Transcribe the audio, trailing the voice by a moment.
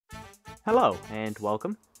Hello and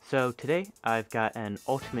welcome. So today I've got an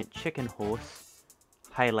Ultimate Chicken Horse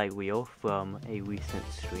highlight reel from a recent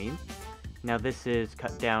stream. Now this is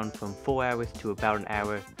cut down from 4 hours to about an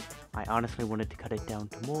hour. I honestly wanted to cut it down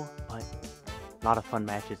to more, but a lot of fun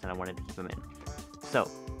matches and I wanted to keep them in. So,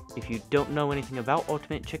 if you don't know anything about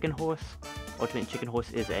Ultimate Chicken Horse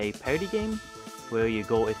is a party game where your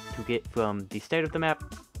goal is to get from the start of the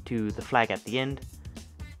map to the flag at the end,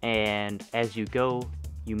 and as you go,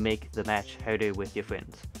 you make the match harder with your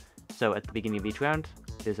friends. So at the beginning of each round,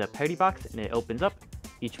 there's a party box and it opens up.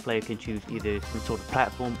 Each player can choose either some sort of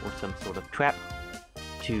platform or some sort of trap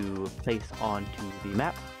to place onto the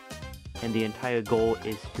map. And the entire goal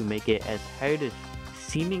is to make it as hard as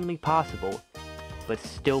seemingly possible, but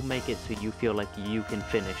still make it so you feel like you can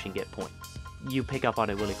finish and get points. You pick up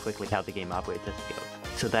on it really quickly how the game operates as it goes.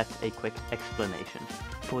 So that's a quick explanation.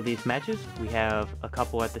 For these matches, we have a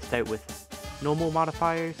couple at the start with normal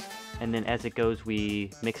modifiers, and then as it goes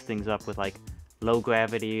we mix things up with like low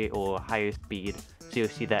gravity or higher speed, so you'll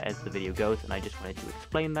see that as the video goes, and I just wanted to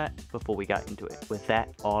explain that before we got into it. With that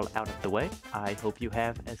all out of the way, I hope you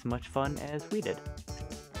have as much fun as we did.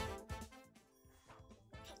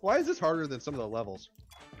 Why is this harder than some of the levels?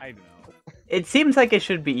 I don't know. It seems like it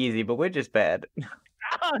should be easy, but we're just bad.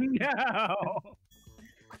 Oh no!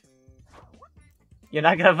 You're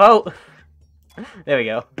not gonna vote? There we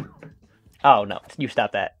go. Oh no, you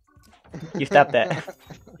stop that. You stop that.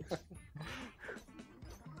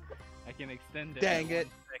 I can extend it. Dang it.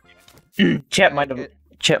 Chat might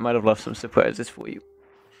have left some surprises for you.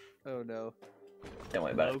 Oh no. Don't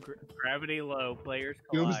worry about Low it. gravity low, players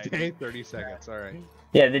collide. Doomsday 30 seconds, alright.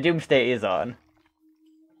 Yeah, the doomsday is on.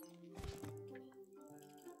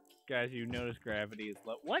 Guys, you notice gravity is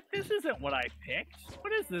low. What? This isn't what I picked.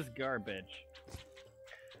 What is this garbage?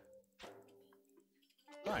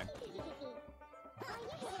 Fine.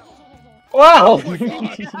 Wow! To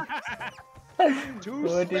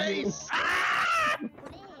space!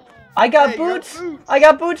 I got Hey, boots! you got boots! I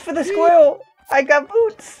got boots for the squirrel! I got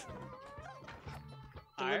boots!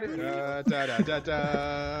 Da, da, da, da,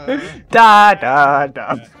 da. Da da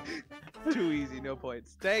da. Too easy, no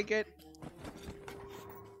points. Take it.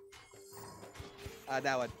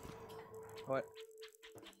 That one. What?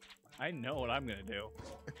 I know what I'm gonna do.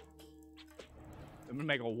 I'm gonna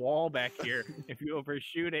make a wall back here. If you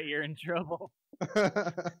overshoot it, you're in trouble. You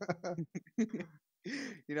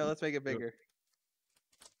know, let's make it bigger.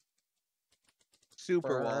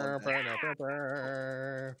 Super wall.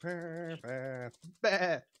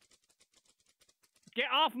 Get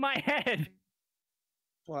off my head!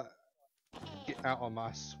 What? Get out of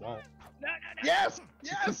my swamp. No, no, no. Yes!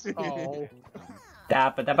 Yes! Oh. Da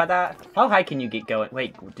ba da ba da. How high can you get going?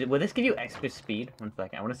 Wait, will this give you extra speed? 1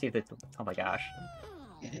 second. I want to see if this. Oh my gosh.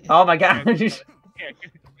 Oh my gosh. Yeah, good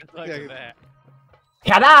luck with that.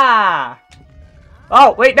 Tada!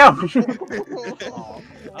 Oh wait, no.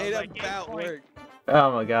 It like, about point. worked.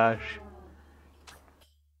 Oh my gosh.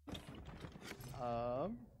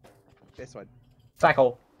 This one.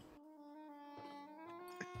 Cycle.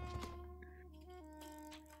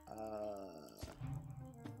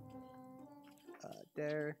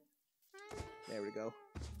 There we go.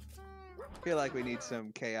 Feel like we need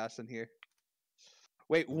some chaos in here.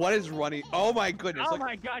 Wait, what is running? Oh my goodness! Oh look-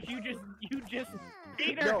 my gosh, you just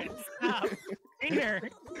Peter, No. stop! Peter!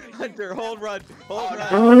 Hunter, hold run, hold run,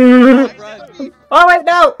 Oh hold run. wait,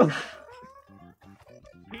 no.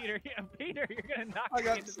 Peter, yeah, Peter, you're gonna knock I me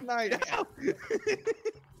got into sniped.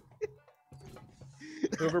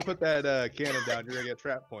 Whoever put that cannon down, you're gonna get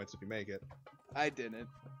trap points if you make it. I didn't.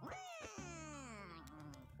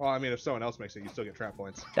 Well, I mean, if someone else makes it, you still get trap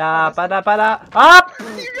points. Da ba da ba da. Up.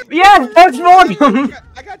 Yes, that's more.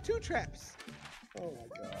 I got 2 traps. Oh my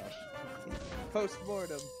gosh. Post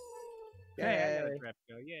mortem. Hey, I got Yay. a trap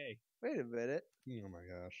go, yay. Wait a minute. Oh my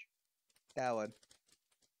gosh. That one.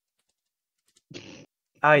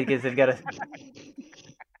 Oh, you guys have got a.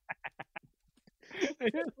 I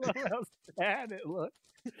just love how sad it looks.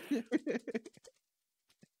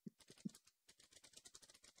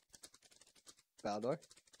 Baldore.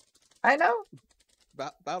 I know.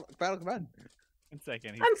 Battle, come on. 1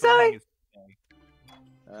 second. I'm sorry.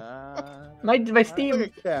 My Steam.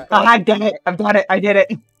 Look at that. Oh, I did it. I've done it. I did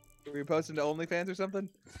it. Were you posting to OnlyFans or something?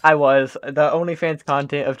 I was the OnlyFans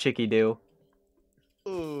content of Chicky Do.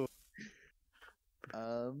 Ooh.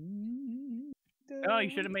 Oh, you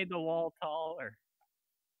should have made the wall taller.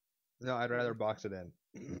 No, I'd rather box it in.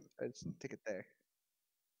 Let's stick it there.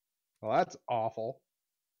 Well, that's awful.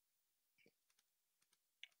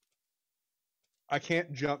 I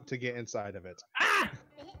can't jump to get inside of it.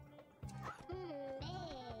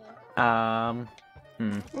 Ah!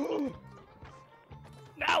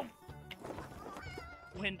 No!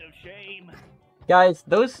 Wind of shame. Guys,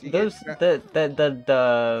 those You get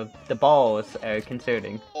the balls are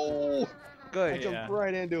concerning. Oh, I Good. jumped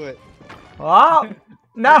right into it. Oh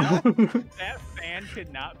no! That fan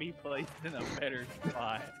could not be placed in a better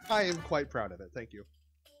spot. I am quite proud of it. Thank you.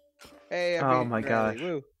 Hey, I Oh beat my Riley. gosh.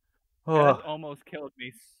 Woo. That Oh. almost killed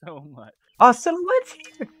me so much. Oh, Silhouette's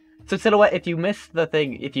here! So, Silhouette, if you missed the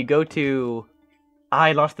thing, if you go to...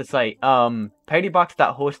 I lost the site.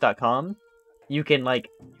 Partybox.host.com, you can, like,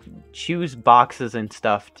 choose boxes and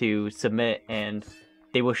stuff to submit, and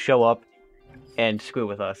they will show up and screw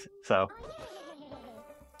with us, so...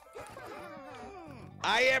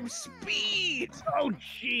 I am Speed! Oh,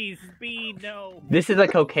 jeez, speed, no. This is a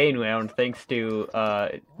cocaine round, thanks to,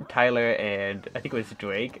 Tyler and, I think it was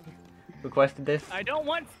Drake, requested this. I don't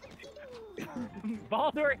want...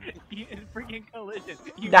 Baldore, you freaking collision.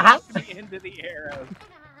 You Nah. knocked me into the arrows.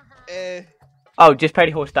 Oh, just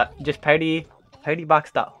partybox.host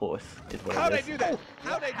is what How'd it I is. do that?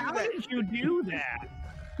 How'd I How do that? did you do that?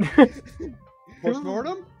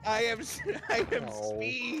 Postmortem? I am No.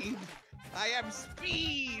 Speed! I am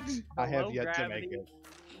Speed! I have Low yet to gravity. make it.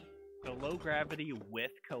 The low gravity with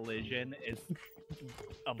collision is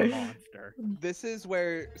a monster. This is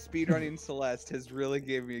where speedrunning Celeste has really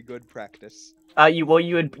given me good practice.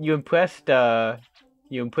 You impressed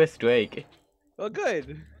Drake. Well,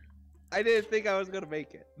 good. I didn't think I was gonna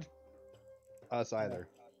make it. Us either.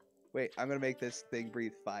 Wait, I'm gonna make this thing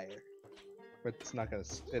breathe fire. But it's not gonna.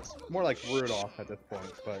 It's more like Rudolph at this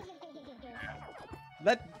point. But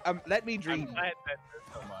Let me I'm dream. glad that there's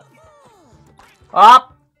so much.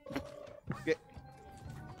 Up!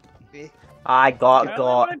 Eh. I got.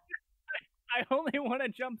 I only want to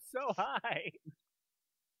jump so high.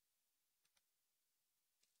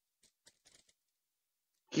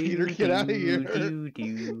 Peter, get out of here.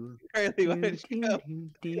 Riley, why did you go?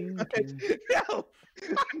 No!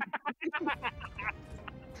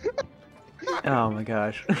 Oh my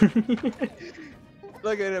gosh.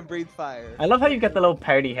 Look at him breathe fire. I love how you got the little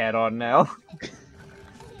party hat on now.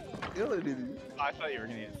 I thought you were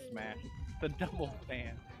gonna get smashed. The double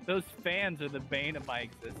fan. Those fans are the bane of my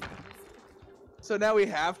existence. So now we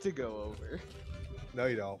have to go over. No,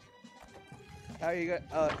 you don't. How you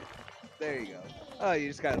got? There you go. Oh, you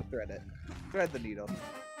just gotta thread it. Thread the needle.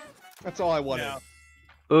 That's all I wanted. No.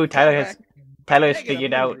 Ooh, Tyler's Dang it,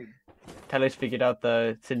 figured I'm out. wondering. Tyler's figured out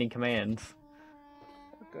the sending commands.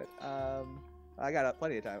 Good. I got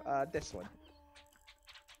plenty of time. This one.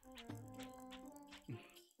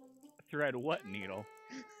 Thread what needle?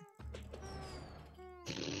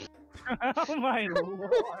 Oh my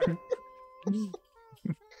lord.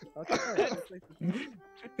 Okay.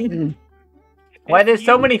 Why there's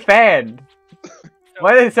so many fans?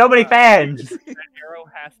 Why there's so many fans? That arrow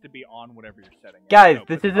has to be on whatever you're setting. Guys, No,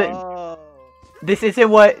 this but- isn't Oh. this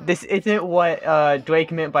isn't what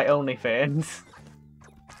Drake meant by OnlyFans.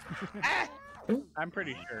 I'm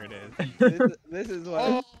pretty sure it is. This is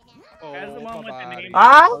what. As the one with the bye-bye. name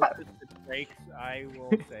Ah! closest to Drake's, I will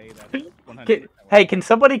say that 100%. Hey, can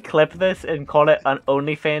somebody clip this and call it an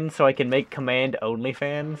OnlyFans so I can make command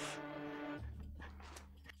OnlyFans?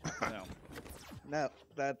 No. No,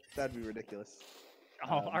 that'd be ridiculous.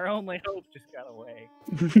 Oh, our only hope just got away.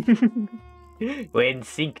 We're in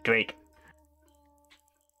sync, Drake.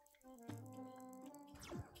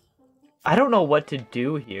 I don't know what to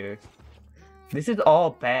do here. This is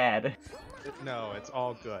all bad. No, it's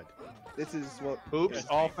all good. This is what. Oops,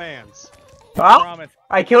 all fans. I Oh, promise.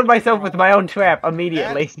 I killed myself with my own trap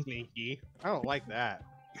immediately. That's sneaky. I don't like that.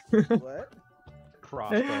 What?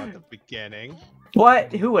 Crossbow at the beginning.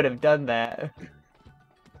 What? Who would have done that?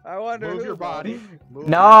 I wonder. Move who your won. body. Move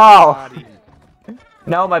No! your body.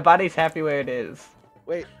 No, my body's happy where it is.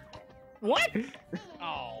 Wait. What?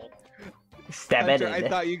 Oh. Stab it Hunter, in. I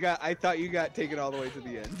thought you got taken all the way to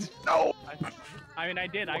the end. No! I mean, I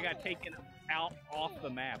did. I got taken out off the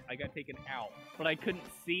map. I got taken out, but I couldn't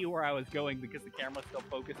see where I was going because the camera's still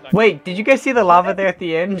focused on. Wait, did you guys see the lava there at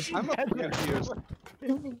the end? I'm a little confused.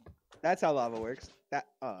 That's how lava works. That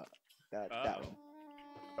Uh-oh. one.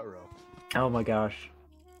 Uh-oh. Oh my gosh.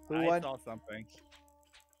 Who I won? saw something.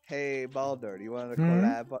 Hey Baldore, do you want to Hmm?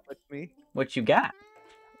 collab with me? What you got?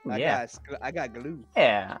 Ooh, yeah. I got glue.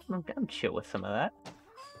 Yeah, I'm chill with some of that.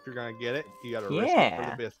 If you're gonna get it, you gotta risk it for Yeah.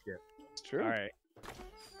 the biscuit. It's true. All right.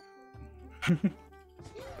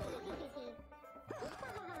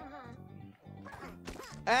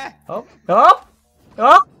 Ah! Oh, oh,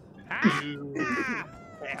 oh! You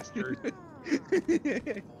bastard.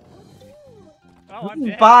 Oh, I'm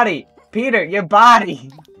dead. Body! Peter, your body!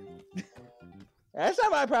 That's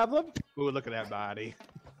not my problem. Ooh, look at that body.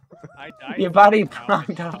 I died. Your body somehow.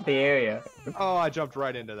 blocked off the area. Oh, I jumped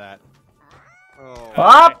right into that. Oh.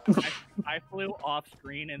 Up! I flew off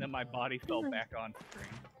screen and then my body fell back on screen.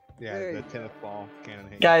 Yeah, There the you tennis ball cannon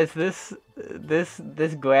hit. Guys, this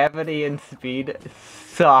gravity and speed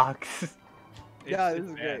sucks. Yeah, It's this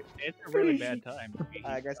is bad. great. It's a really bad time.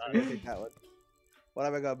 I guess we're gonna take that one. What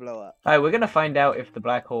am I gonna blow up? Alright, we're gonna find out if the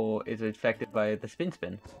black hole is affected by the spin.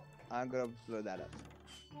 I'm gonna blow that up.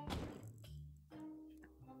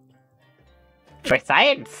 For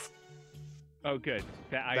science! Oh, good.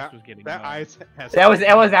 That ice was getting that low. ice has. That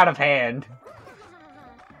was out of hand.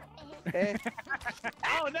 Eh,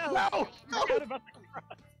 Oh no! No! I forgot about the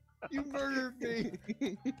cross. You murdered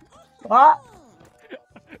me! What?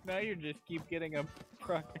 Now you just keep getting a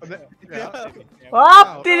cross. Yeah.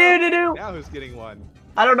 What? Do-do-do-do! Now who's getting one?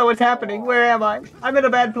 I don't know what's happening. Where am I? I'm in a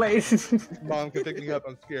bad place. Mom can pick me up.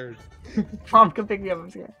 I'm scared. Mom, come pick me up. I'm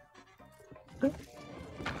scared.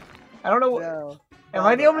 I don't know. no. Am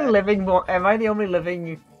I the only living? Am I the only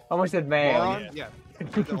living? Almost said man. Moron? Yeah.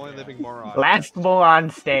 You're the only living moron. Last moron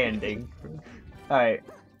standing. All right.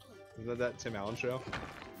 Is that Tim Allen show?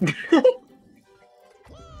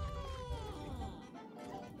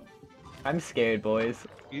 I'm scared, boys.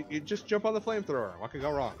 You just jump on the flamethrower. What could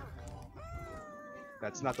go wrong?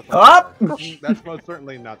 That's not the Up! flamethrower. That's most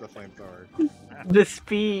certainly not the flamethrower. The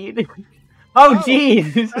speed. Oh, Oh.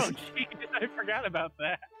 jeez. Oh jeez, I forgot about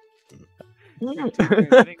that.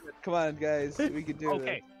 Come on, guys. We can do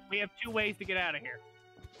Okay, we have two ways to get out of here.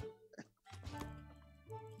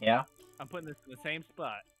 Yeah. I'm putting this in the same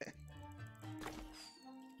spot. this.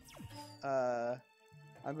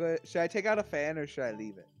 I'm going. Should I take out a fan or should I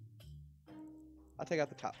leave it? I'll take out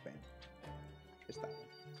the top fan. Just that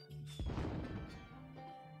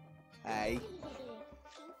one. Hey.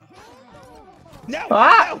 No!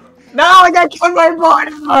 Ah! No! No, I got killed by board.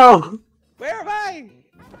 Oh, Where am I?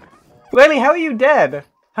 Willie, how are you dead?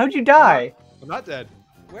 How'd you die? I'm not dead.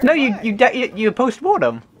 Where No, am you I? you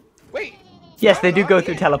post-mortem. Wait. Yes, they do I'm go not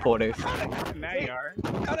through in. teleporters. Now you are.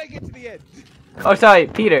 How'd I get to the end? Oh, sorry,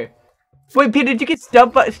 Peter. Wait, Peter, did you get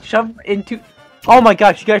shoved into... Oh my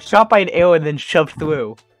gosh, you got shot by an arrow and then shoved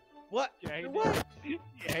through. What? Yeah, he What? did.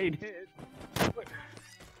 Yeah, he did.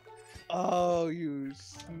 Oh, you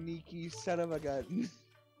sneaky son of a gun.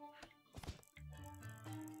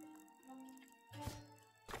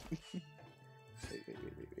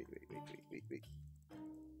 Wait.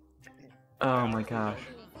 Oh my gosh.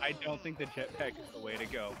 I don't think the jetpack is the way to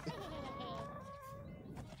go.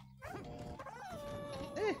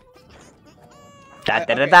 Eh. Da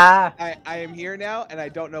da da Okay. da. I am here now, and I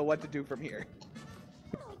don't know what to do from here.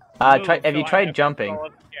 Move, Have you so I tried have jumping? control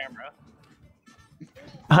of the camera.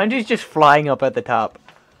 Andrew's just flying up at the top.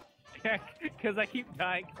 Yeah, because I keep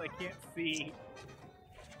dying because I can't see.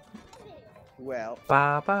 Well,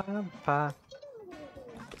 Ba ba ba.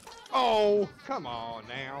 Oh, come on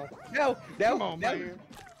now. no, Come on, no, man.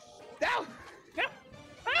 no.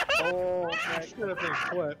 Oh, you should have been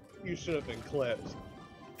clipped. You should have been clipped.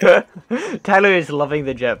 Tyler is loving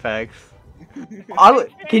the jetpacks.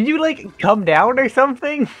 Can you like come down or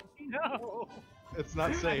something? No. It's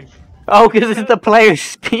not safe. Oh, because it's the player's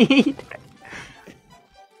speed.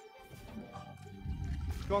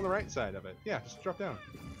 Go on the right side of it. Yeah, just drop down.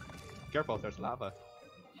 Careful, there's lava.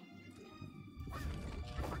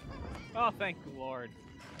 Oh, thank the Lord.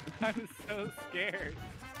 I'm so scared.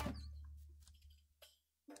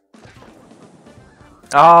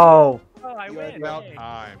 Oh. Oh, I You are win. About Yay.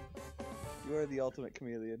 time. You are the ultimate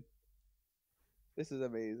chameleon. This is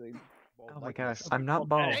amazing. Oh my gosh, I'm not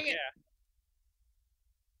bald. Yeah,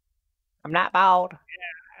 I'm not bald.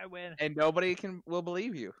 I win. And nobody will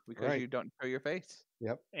believe you because Right. you don't show your face.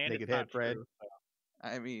 Yep. And Naked it's head, not Fred. true, so-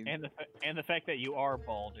 I mean, And the fact that you are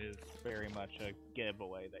bald is very much a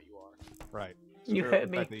giveaway that you are. Right. You True, hit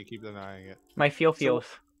the me. fact that you keep denying it. My feels.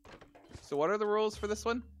 so what are the rules for this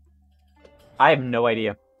one? I have no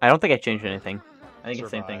idea. I don't think I changed anything. I think it's the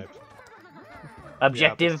same thing. Survived.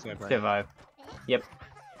 Objective, same thing. survive.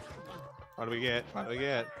 What do we get? What do we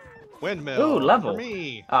get? Windmill. Ooh, level. For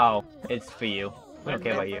me. Oh, it's for you. I don't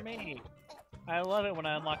care about Win-win you. for me. I love it when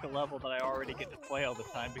I unlock a level that I already get to play all the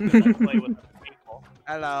time because I play with other people.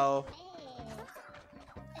 Hello.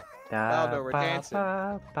 Baldore, we're dancing.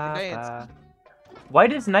 We're dancing. Why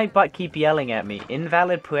does Nightbot keep yelling at me?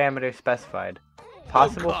 Invalid parameters specified.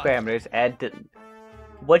 Possible God. parameters add to...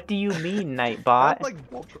 What do you mean, Nightbot? Sounds like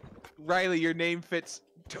Voltron. Riley, your name fits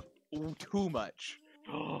too much.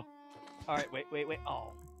 Alright, wait.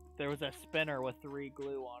 Oh, there was a spinner with 3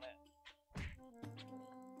 glue on it.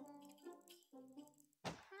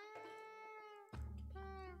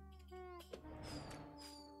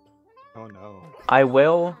 Oh no. I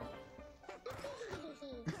will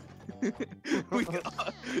We-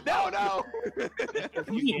 no, no.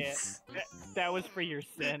 Yeah, that was for your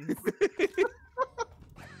sins.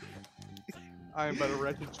 I am but a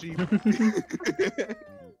wretched sheep.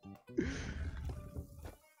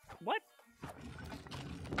 What?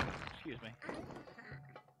 Excuse me.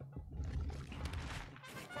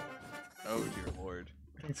 Oh dear lord.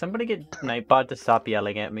 Can somebody get Nightbot to stop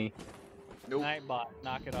yelling at me? Nope. Nightbot,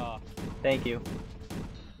 knock it off. Thank you.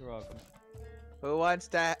 You're welcome. Who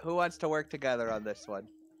wants to work together on this one?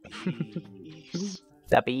 Jeez.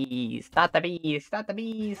 The bees, not the bees, not the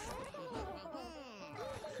bees.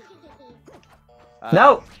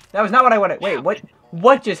 No, that was not what I wanted. Wait, what?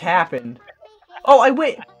 What just happened? Oh, I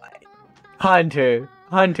wait. Hunter,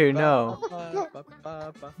 no.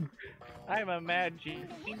 I'm a mad genius.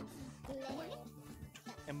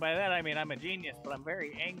 And by that I mean I'm a genius, but I'm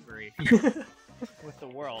very angry with the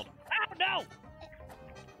world. Oh no!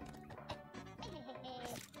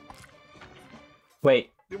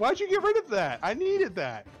 Wait, Why'd you get rid of that? I needed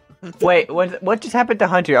that. wait. What just happened to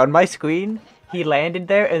Hunter on my screen? He landed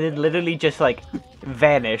there and then literally just like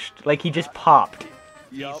vanished. Like he just popped.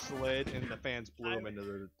 He slid and the fans blew him into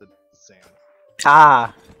the sand.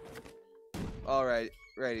 Ah. All right,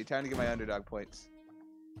 ready. Time to get my underdog points.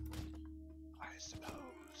 I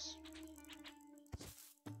suppose.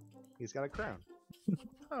 He's got a crown.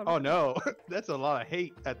 Oh, Oh no, that's a lot of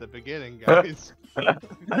hate at the beginning, guys. Oh,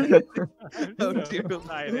 So dear Lord.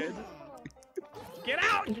 excited. Get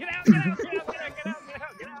out! Get out! Get out! Get out! Get out! Get out! Get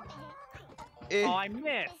out! Get out! Eh. Oh, I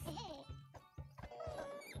missed.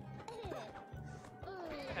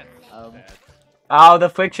 That's Um, bad. Oh, the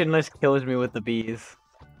frictionless kills me with the bees.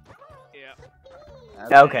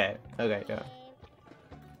 Yeah. Okay. Okay. Yeah.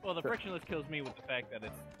 Well, the frictionless kills me with the fact that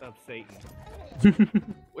it's of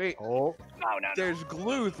Satan. Wait, Oh, No, no, there's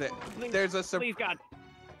glue there. Please, There's a please, God.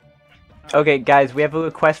 Okay, guys, we have a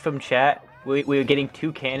request from chat. We're getting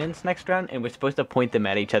 2 cannons next round, and we're supposed to point them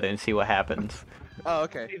at each other and see what happens. Oh,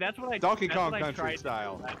 okay. See, that's what I. Donkey that's Kong what I Country tried to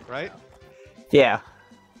style, do last right? round. Yeah.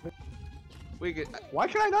 We could. Why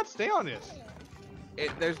can I not stay on this?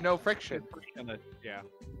 There's no friction. Frictionless, yeah.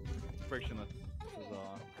 Frictionless is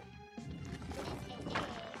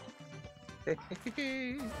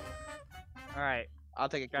All right, I'll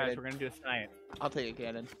take a guys, cannon. we're gonna do a science. I'll take a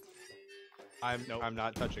cannon. Nope. I'm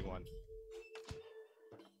not touching one.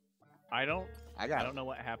 I don't I got it. know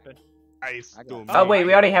what happened. Ice. I got Doom. it. Oh wait,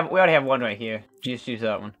 we already have one right here. Just use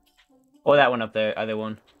that one, or that one up there, either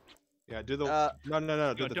one. Yeah, do the. No. Do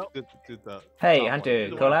No, the. don't- Do the. Hey, top one. Hunter,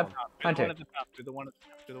 Do the one collab. at the top. Do the Hunter. one at the top. Do the one at the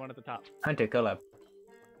top. Do the one at the top. Hunter, collab.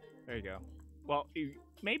 There you go. Well, you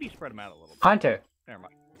maybe spread them out a little bit. Hunter, Never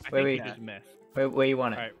mind. I Wait, think wait. you just missed. where you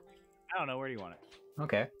want it? Alright. I don't know. Where do you want it?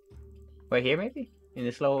 Okay. Right here, maybe. In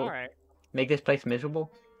this little. All right. Make this place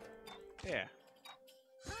miserable. Yeah.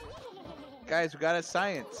 Guys, we got a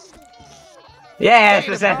science. Yeah, it's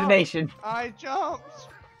Wait, assassination. I jumped,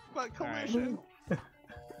 but Alright. collision.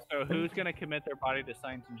 So who's gonna commit their body to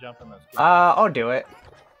science and jump in those? Kids? I'll do it.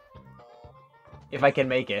 If I can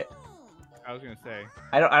make it. I was gonna say.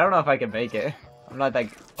 I don't know if I can make it. I'm not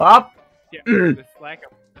like up. Yeah. this lack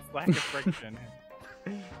of friction.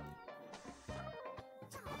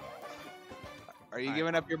 Are you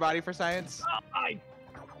giving up your body for science?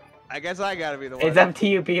 I guess I gotta be the one. It's up to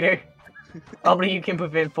you, Peter. Only you can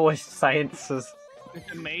prevent forced sciences. It's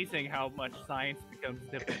amazing how much science becomes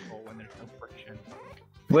difficult when there's no friction.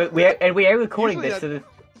 We are recording Usually this, so this,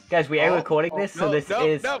 guys, we are recording this, so No, this no,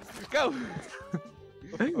 is no, go.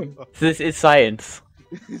 so this is science.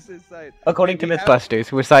 This is science. According to We have-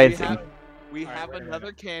 MythBusters, we're We sciencing. have, we Alright, have wait a another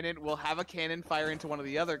minute. cannon. We'll have a cannon fire into one of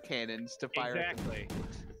the other cannons to fire. Exactly.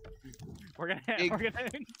 We're gonna. Big- We're gonna.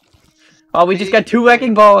 Oh, we just got 2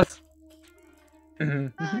 wrecking balls. I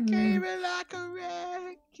came in like a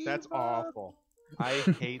wrecking That's ball. awful. I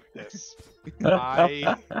hate this. Am I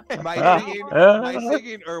singing? Am I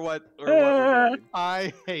singing or what? Or what we're doing?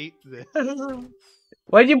 I hate this.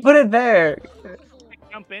 Why'd you put it there?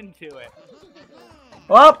 Jump into it.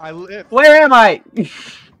 Well, I live where am I? All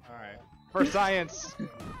right. for science.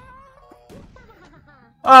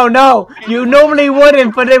 Oh no, you normally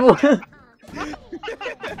wouldn't, but it would.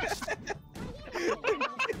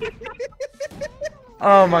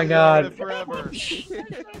 Oh my I god. live forever.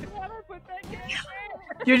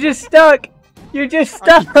 You're just stuck. You're just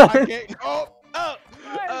I stuck. can't. Oh,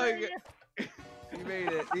 Oh, you made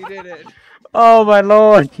it. You did it. Oh my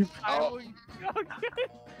lord. Oh,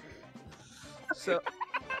 so,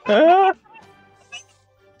 Ah.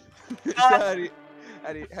 so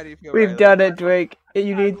How do you feel? We've Riley? done it, Drake.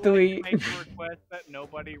 You I'd need like 3. to make a request that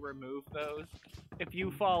nobody remove those. If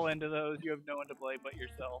you fall into those, you have no one to blame but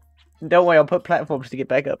yourself. Don't worry, I'll put platforms to get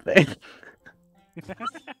back up there.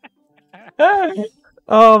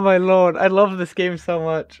 Oh my lord, I love this game so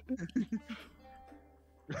much.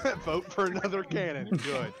 Vote for another cannon.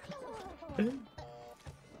 Good.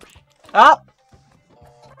 Ah!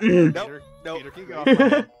 Peter, Nope. Peter, can you get off my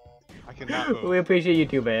head? I cannot move. We appreciate you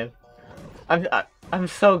too, man. I'm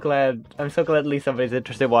so glad. I'm so glad at least somebody's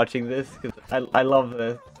interested in watching this because I love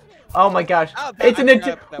this. Oh my gosh, Oh, it's I an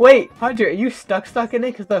forgot that wait, Hunter, are you stuck in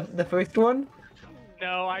it? Cause the first one.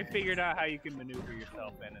 No, I figured out how you can maneuver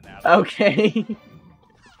yourself in and out. Okay.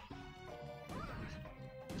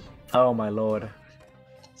 Oh my lord.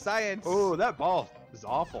 Science. Oh, that ball is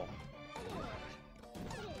awful.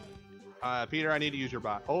 Peter, I need to use your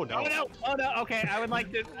bot. Oh no. Oh no! Oh no! Okay, I'd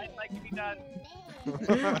like to be done.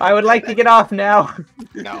 I would like to get off now.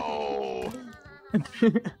 No.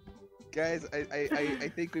 Guys,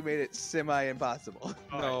 I think we made it semi-impossible.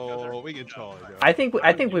 No, we can totally do it. I think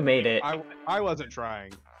we made it. I wasn't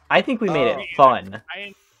trying. I think we made it Oh. fun.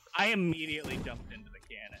 I immediately jumped into the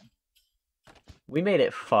cannon. We made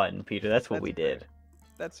it fun, Peter. That's what That's we did.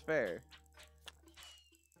 That's fair.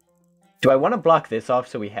 Do I want to block this off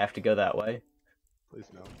so we have to go that way? Please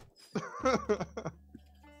no.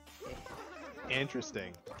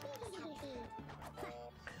 Interesting.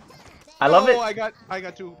 I love it. I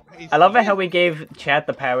got too hasty. I love it how we gave chat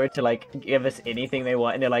the power to like give us anything they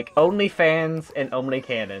want, and they're like only fans and only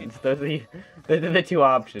cannons. Those are the two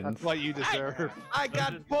options. That's what you deserve. I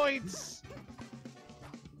got points.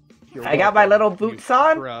 You're I got my welcome, little you boots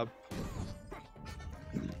on. scrub.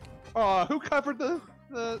 Oh, who covered the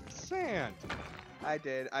sand? I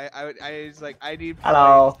did. I was like, I need.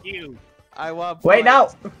 Hello. Points. You. I want. Wait, no.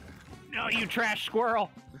 points. No, you trash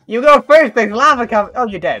squirrel. You go first. There's lava coming. Oh,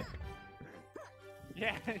 you're dead.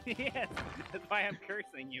 Yeah, yes. That's why I'm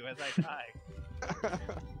cursing you as I die.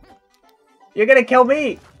 You're gonna kill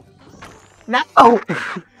me. No.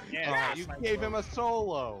 Yeah. Oh, you gave him a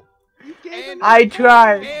solo. You gave him. And- I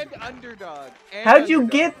tried. And underdog. And How'd you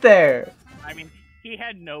underdog. get there? I mean, he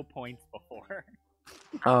had no points before.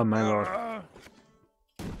 Oh my lord.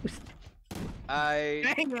 I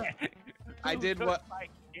Dang it! I Who did took what- my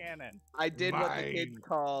cannon. what the kids Mine.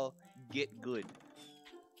 call get good.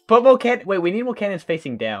 Put more can. Wait, we need more cannons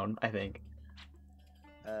facing down. I think.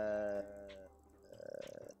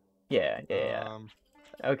 Yeah.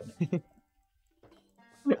 Okay.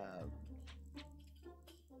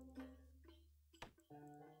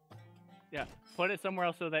 Yeah, put it somewhere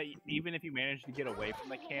else so that even if you manage to get away from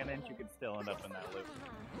the cannons, you can still end up in that loop.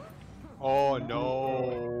 Oh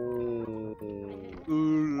no.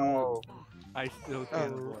 Oh, I still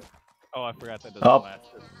can't. Oh. Oh, I forgot that doesn't Oh. last.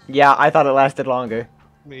 Yeah, I thought it lasted longer.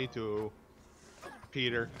 Me too.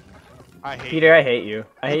 Peter. I hate Peter, I hate you.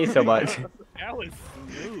 I hate you so much. That was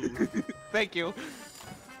smooth. Thank you.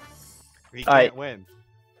 He Alright. can't win.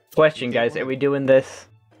 Question, You can't guys: Are win. we doing this?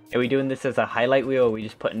 Are we doing this as a highlight reel, or are we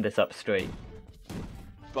just putting this up straight?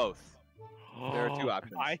 Both. There are two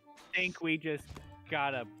options. I think we just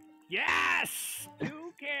gotta. Yes!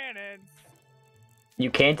 2 cannons! You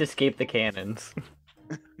can't escape the cannons.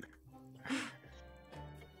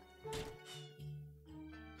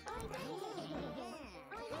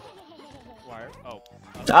 Why? Oh.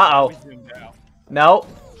 Uh-oh. we zoomed out. Nope.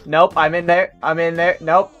 Nope. I'm in there. I'm in there.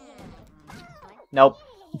 Nope. Nope.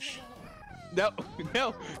 No,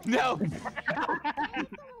 no, no.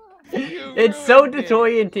 You It's so ruined it.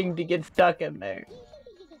 disorienting to get stuck in there.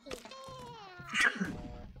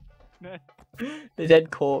 The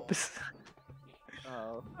dead corpse.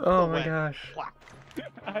 Oh, Oh my wet. gosh.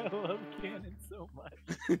 I love cannons so much.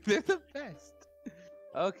 they're the best.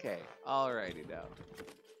 Okay, alrighty now.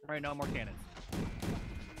 Alright, no more cannons.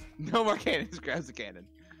 No more cannons. Grabs a cannon.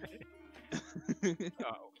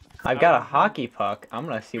 Oh. I've got a hockey puck. I'm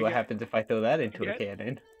gonna see We what get- happens if I throw that into a get-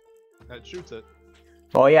 cannon. That shoots it.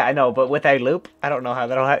 Oh yeah, I know, but with a loop, I don't know how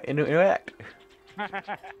that'll interact.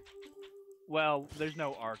 Well, there's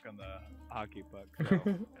no arc on the hockey puck.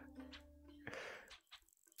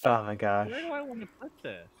 So. Oh my gosh. Where do I want to put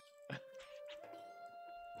this?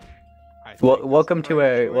 I think Well, that's welcome the to right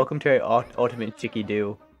a choice. welcome to a ultimate chicky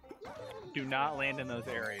do. Do not land in those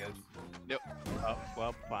areas. Nope. Oh,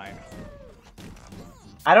 well, fine.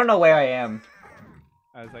 I don't know where I am.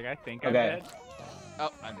 I was like, I think I'm Okay. dead.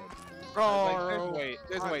 Oh, I'm dead. Oh,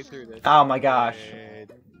 There's a way through this. Oh my gosh.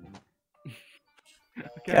 Dead.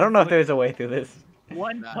 Okay, I don't know if look, there's a way through this.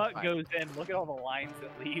 one Nah, puck fine. goes in. Look at all the lines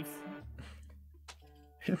it leaves.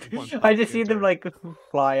 I just see them like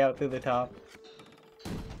fly out through the top.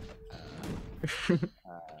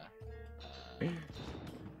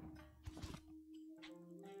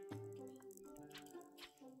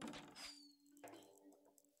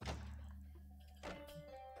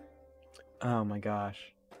 Oh my gosh.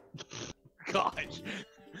 Gosh.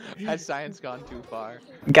 Has science gone too far?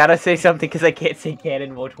 Gotta say something because I can't say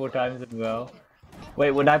cannon multiple times as well.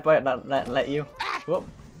 Wait, would I let you? Whoop.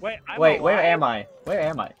 Wait, Wait, where am I? Where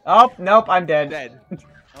am I? Oh, nope, I'm dead. Dead.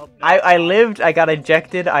 Oh, I lived, I got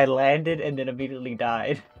ejected, I landed, and then immediately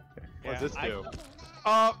died. What does this do?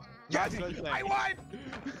 Yes, That's what I'm I saying. won!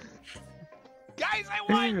 Guys,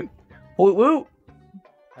 I won! Woo woo!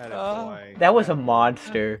 Atta boy. That was a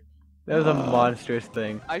monster. That was a monstrous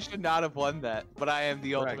thing. I should not have won that, but I am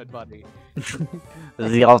the Correct. ultimate bunny.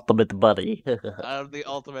 The ultimate buddy. I'm the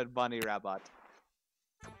ultimate bunny rabbit.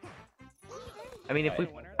 I mean,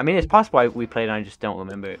 it's possible we played and I just don't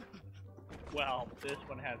remember it. Well, this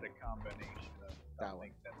one has a combination of That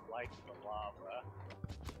something that's like the lava.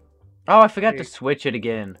 Oh, I forgot to Hey. switch it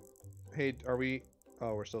again. Hey, are we?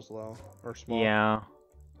 Oh, we're still slow or small. Yeah.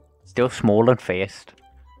 Still small and fast.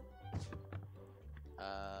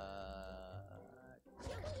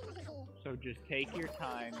 So just take your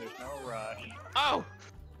time. There's no rush. Oh!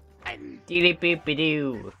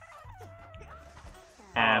 Dee-dee-beep-be-doo.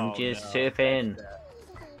 I'm Oh, just no. surfing.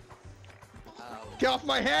 Get off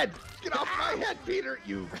my head! Get off my head, Peter!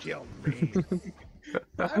 You killed me.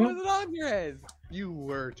 I wasn't on your head. You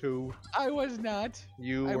were too. I was not.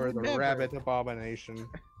 You I were would the never. rabbit abomination.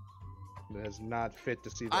 That is not fit to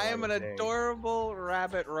see the I light am of an day. adorable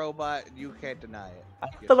rabbit robot, and you can't deny it.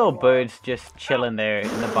 The little bird's just chilling there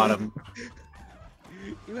in the bottom.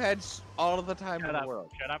 You had all of the time Shut in up. the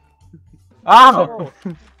world. Shut up. Oh!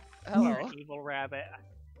 Hello. You evil rabbit.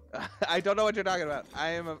 I don't know what you're talking about.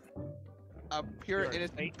 I am a pure You're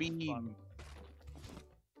innocent hate being. fun.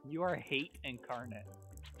 You are hate incarnate.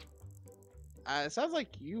 It sounds like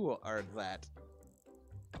you are that.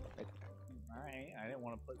 Alright, I didn't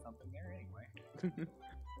want to put something there anyway.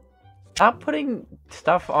 Stop putting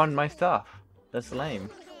stuff on my stuff. That's lame.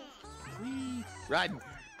 Run!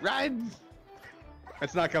 Run!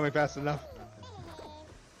 It's not coming fast enough.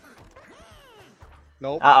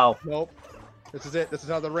 Nope. Uh-oh. Nope. This is it. This is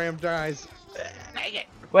how the ram dies. Dang it!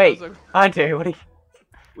 Wait, Those are- Hunter, what are you...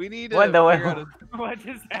 We need to What the figure out What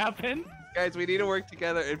just happened? guys, we need to work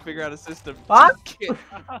together and figure out a system What? to get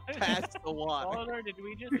past the water. Baldore, did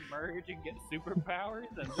we just merge and get superpowers?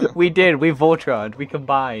 And We did, we Voltroned, we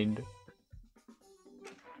combined.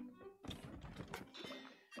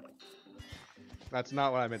 That's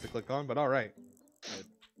not what I meant to click on, but alright.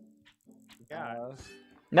 God.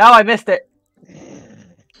 No, I missed it!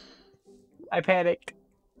 I panicked.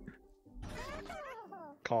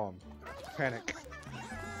 Calm. Panic.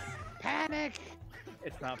 Panic!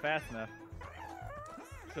 It's not fast enough.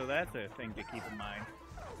 So that's a thing to keep in mind.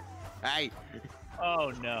 Hey!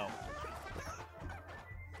 Oh no.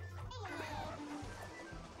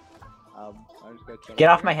 I'm just gonna shut Get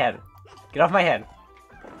up off my head. Get off my head.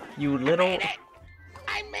 You little...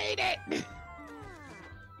 I made it!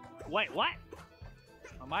 Wait, what?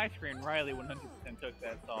 On my screen, Riley 100% took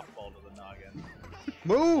that softball to the noggin.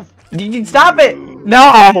 Move! You can stop it!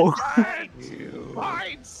 No!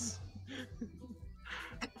 Fights!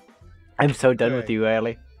 I'm so done with Okay. you,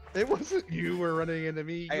 Riley. It wasn't you were running into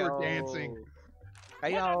me. You were dancing.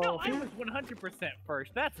 Hey, What? No, yo. I was 100%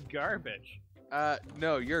 first. That's garbage.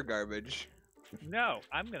 No, you're garbage. No,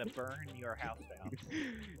 I'm gonna burn your house down.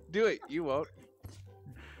 Do it, you won't.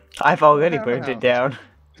 I've already No, burned no. it down.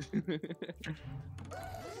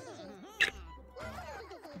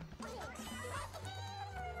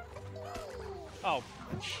 Oh,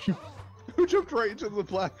 Who jumped right into the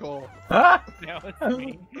black hole? Ah! now it's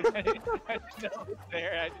me. I didn't know it was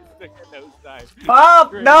there. I just took a nosedive. Oh,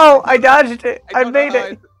 no! I dodged it! I don't know made how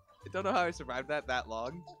it! I don't know how I survived that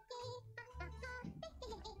long.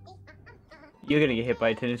 You're gonna get hit by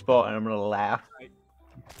a tennis ball and I'm gonna laugh.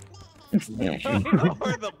 Or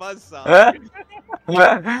the buzzsaw.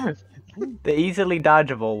 The easily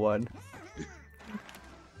dodgeable one.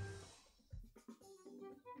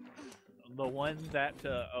 The ones that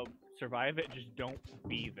survive it just don't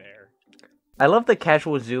be there. I love the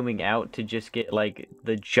casual zooming out to just get like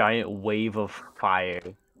the giant wave of fire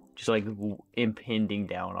just like impending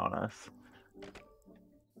down on us.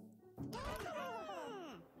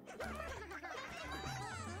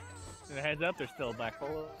 And heads up, there's still a black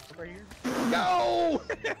hole over here. No!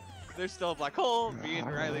 There's still a black hole. Me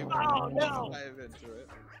and Riley were Oh, no. dive into it.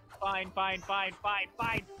 Fine.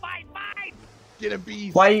 Get him,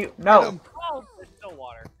 bees! Why you Get no? 'em. Oh, there's still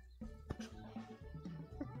water.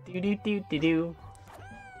 Do do do do do.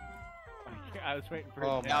 I was waiting for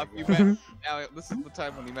Oh him. Now, my if you now this is the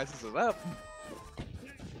time when he messes it up.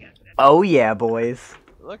 Oh yeah, boys.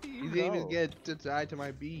 Look at you You didn't go. even get to die to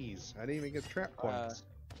my bees. I didn't even get trap points.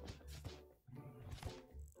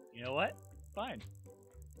 You know what? Fine.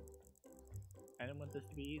 I didn't want this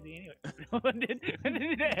to be easy anyway. when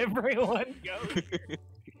did everyone go?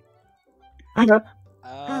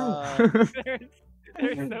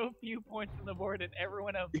 There's so few points on the board, and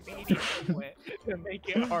everyone immediately went to make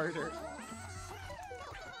it harder.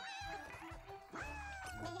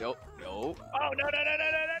 Nope. Oh no!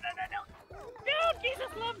 No,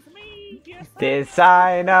 Jesus loves me. Yes, This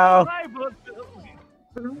I know. I love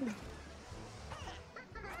him.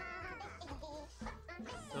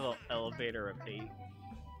 A little elevator of hate.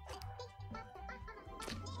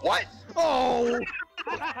 What? Oh!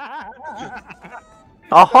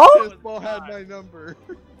 Uh-huh. This ball had my number.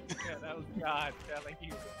 Yeah, that was God. Telling you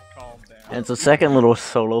to calm down. And it's a second little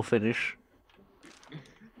solo finish.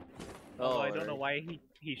 Oh, I don't know why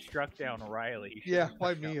he struck down Riley. He Yeah, should've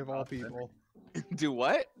why struck me down of all Boston. people? Do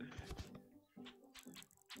what?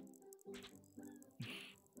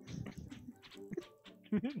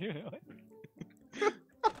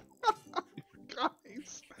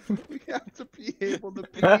 Guys, we have to be able to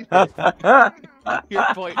beat it. Your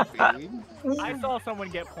point being? I saw someone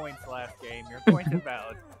get points last game. Your point is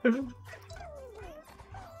valid.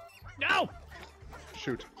 No!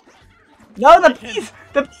 Shoot. No, the bees!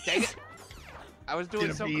 The Dang bees! it! I was doing Get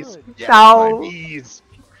 'em, so bees. good. Yes, No. my bees.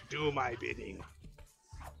 Do my bidding.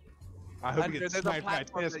 I hope Hunter, you get there's a sniped by a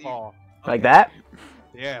platform tennis that you- ball. Like that?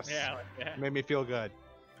 Yes. Yeah, like that. Made me feel good.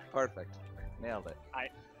 Perfect. Nailed it. I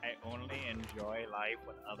only enjoy life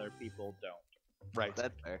when other people don't. Right.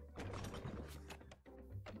 That's fair.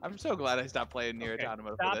 I'm so glad I stopped playing Nier Okay,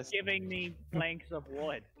 Automata for Stop this. giving me planks of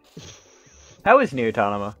wood. How is Nier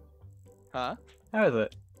Automata? Huh? How is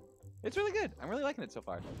it? It's really good. I'm really liking it so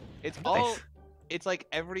far. It's Nice. all. It's like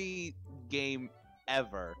every game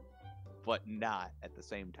ever, but not at the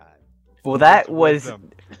same time. Well, that It's with was...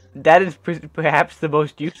 them. That is perhaps the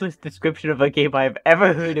most useless description of a game I've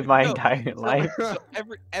ever heard in my No, entire life. So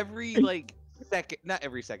every like second, not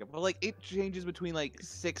every second, but like it changes between like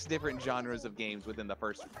 6 different genres of games within the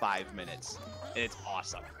first 5 minutes, and it's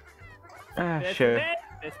awesome. This Sure. is it.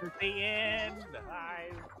 This is the end. I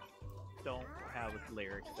don't have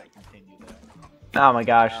lyrics that continue that. Oh my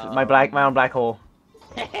gosh, my own black hole.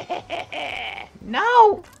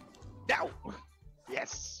 No! No!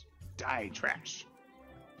 Yes! Die, trash.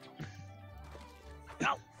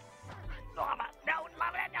 No,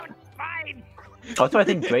 it's fine. Also, I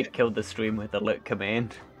think Drake killed the stream with alert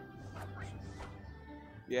command.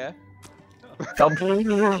 Yeah. Huh?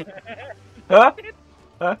 Huh?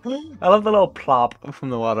 I love the little plop from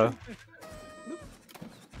the water.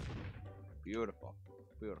 Beautiful.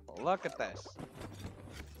 Beautiful. Look at this.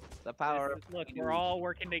 The power of Look, we're all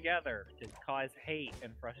working together to cause hate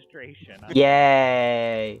and frustration.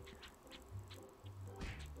 Yay!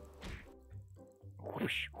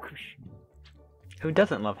 Whoosh, whoosh. Who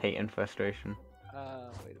doesn't love hate and frustration? wait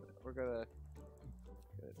a minute. We're gonna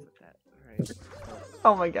put that right.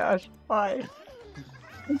 Oh my gosh, why?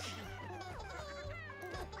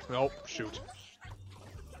 Nope, shoot.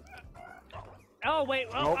 Oh wait,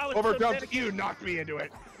 well, Nope, I was overdumped. You knocked me into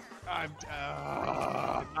it. I'm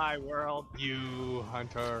my world. you,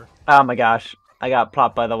 Hunter. Oh my gosh, I got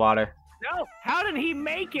plopped by the water. No, how did he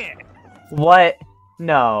make it? What?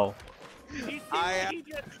 No. You see I, what he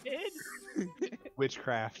just did?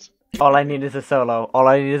 Witchcraft. All I need is a solo. All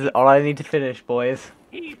I need to finish, boys.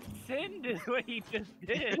 He sinned is what he just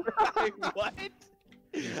did. What?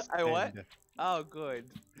 I what? Oh, good.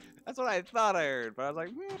 That's what I thought I heard, but I was like,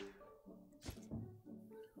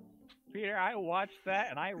 Peter, I watched that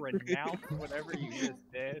and I renounced whatever you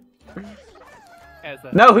just did. As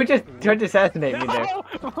a No, who just tried to assassinate me there?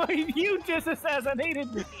 No! You just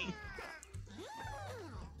assassinated me!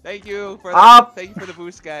 thank you for the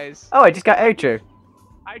boost, guys. Oh, I just got Archer.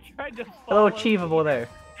 I tried to A follow little achievable there.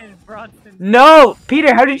 and Bronson. No!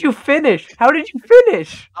 Peter, how did you finish? How did you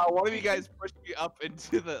finish? One of you guys pushed me up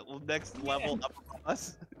into the next level up above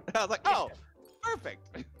us. I was like, oh, perfect.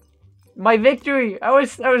 My victory! I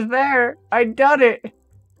was there! I done it!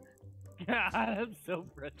 God, I'm so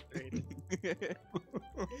frustrated.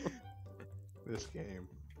 This game.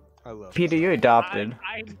 I love Peter, this. you're adopted.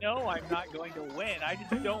 I know I'm not going to win. I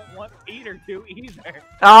just don't want Peter to either.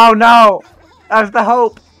 Oh no! That was the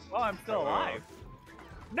hope! Well, I'm still alive.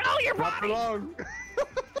 No, your Not for body! long.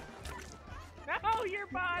 No, your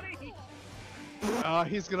body!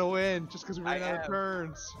 He's gonna win just because we ran I out of am.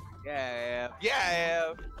 turns. Yeah, I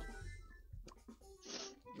am.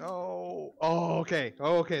 No. Oh, okay.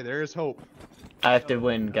 Oh, okay. There is hope. I have to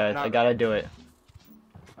win, guys. I gotta do it.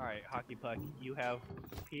 All right, Hockey Puck, you have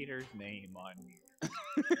Peter's name on you.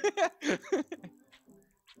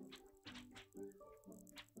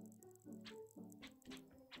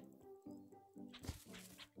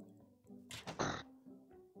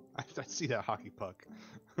 I see that hockey puck.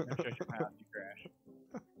 I'm sure you're gonna have to crash.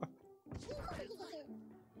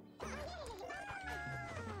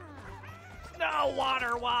 No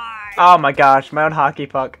water, why? Oh my gosh, my own hockey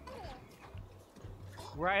puck.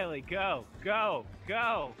 Riley, go, go,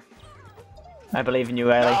 go! I believe in you,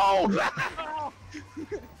 Riley. Oh!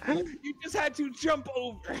 You just had to jump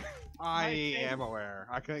over. I am aware.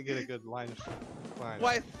 I couldn't get a good line of line.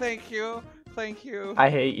 Why? Thank you, thank you. I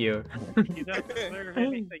hate you. You don't deserve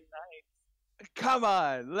anything nice. Come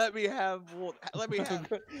on, let me have. Let me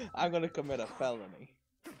have. I'm gonna commit a felony.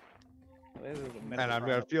 And I'm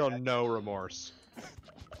gonna feel no remorse.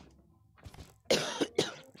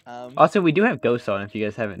 Also, we do have ghosts on if you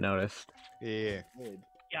guys haven't noticed. Yeah. Good.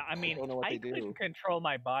 Yeah, I mean, don't know what I they do. couldn't control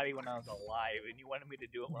my body when I was alive, and you wanted me to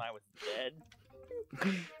do it when I was dead.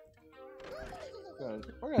 We're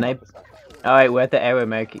gonna Night. help this out. Alright, we're at the arrow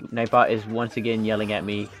mark. Nightbot is once again yelling at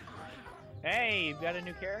me. Hey, you've got a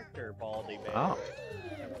new character, Baldy Bear. Oh.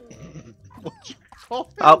 What you call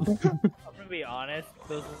it? Oh. I'm gonna be honest,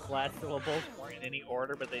 those last syllables weren't in any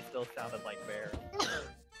order, but they still sounded like bear.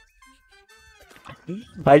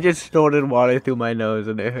 I just snorted water through my nose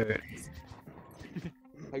and it hurt.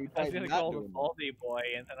 Are you I was trying gonna not call doing him that? Baldy Boy,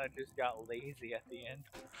 and then I just got lazy at the end.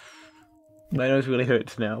 My nose really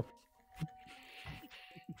hurts now.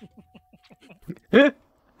 Oh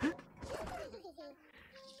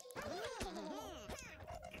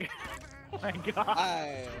my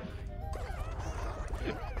god.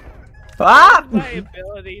 Ah! My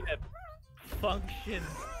ability to function.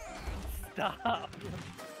 Stop.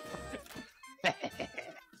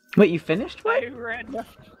 Wait, you finished? What? I ran. Great.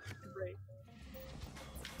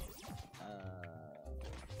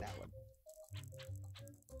 That one.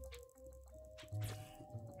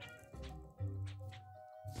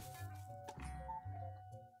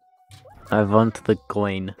 I want the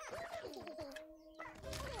coin.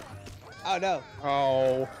 Oh no.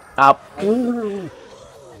 Oh. Up.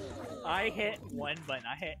 I hit one button.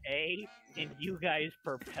 I hit A, and you guys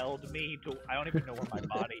propelled me to. I don't even know where my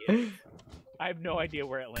body is. I have no idea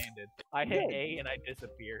where it landed. I hit Good. A and I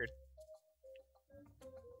disappeared.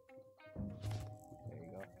 There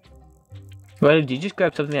you go. Well, did you just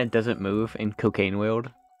grab something that doesn't move in Cocaine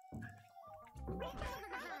World?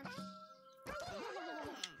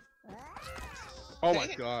 Oh my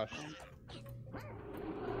gosh.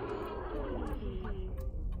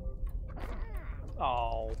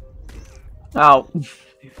 Oh, Oh.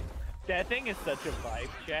 that thing is such a vibe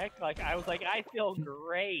check. Like I was like, I feel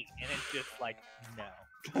great, and it's just like,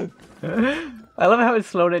 no. I love how it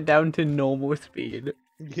slowed it down to normal speed.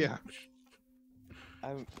 Yeah.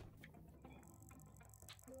 I'm.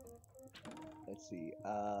 Let's see.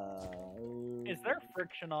 Is there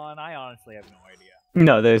friction on? I honestly have no idea.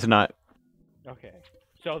 No, there's not. Okay,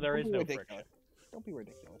 so there is Don't be no ridiculous. friction. Don't be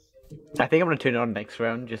ridiculous. I think I'm gonna turn it on next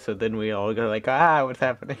round just so then we all go like, ah, what's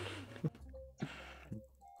happening?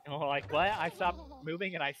 And we're like, what? I stopped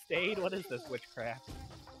moving and I stayed? What is this witchcraft?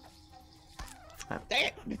 Dang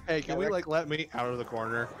it! Hey, can we like let me out of the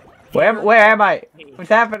corner? Where am I? What's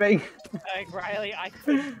happening? Like, Riley, I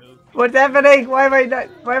couldn't move. What's happening? Why am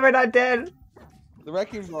I not dead? The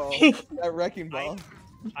wrecking ball. That wrecking ball.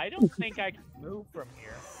 I don't think I can move from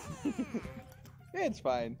here. Yeah, it's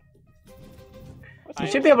fine. You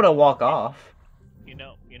should be able to walk off. You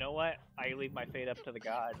know what? I leave my fate up to the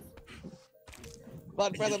gods.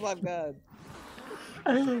 Blood, brother, blood, God.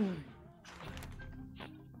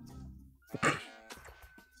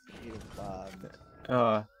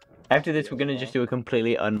 After this, we're gonna just do a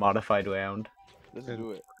completely unmodified round. Let's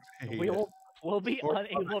do it. We'll be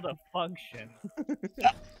unable to function.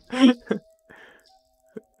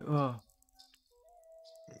 Oh.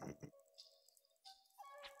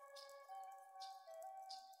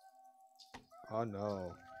 Oh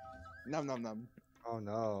no. Num num num. Oh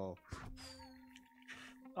no.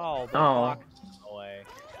 Oh, the Oh. box is away.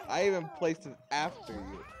 I even placed it after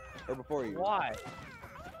you. Or before you. Why?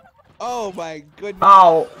 Oh my goodness.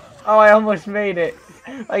 Oh, I almost made it.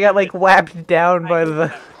 I got like whapped down by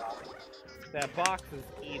the. That box is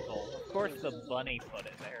evil. Of course, the bunny put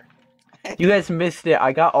it there. You guys missed it.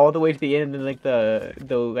 I got all the way to the end and like the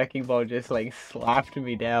wrecking ball just like slapped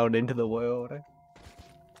me down into the world.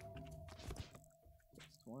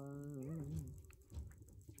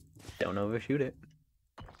 Don't overshoot it.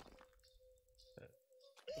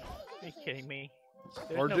 Are you kidding me?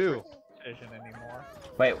 There's Or no do. friction. decision anymore.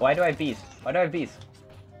 Wait, why do I have bees? Why do I have bees?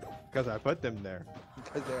 Because I put them there.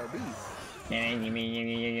 Because there are bees.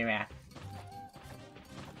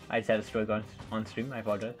 I just had a stroke on stream, I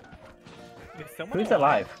apologize. Is someone Who's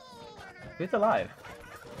alive? Who's alive?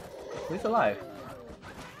 Who's alive?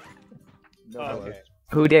 No. Oh, okay.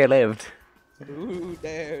 Who dare lived? Who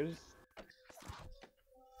dares?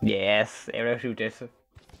 Yes, arrow shooters.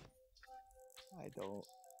 I don't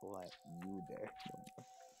let you dare.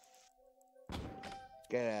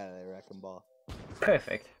 Get out of there, wrecking ball.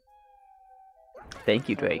 Perfect. Thank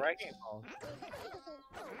you, Oh, Drake. wrecking balls.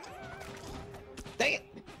 Dang it!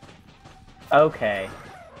 Okay.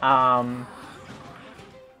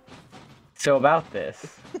 So about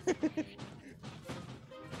this.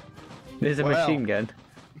 There's a Well. machine gun.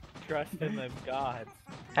 Trust in the gods.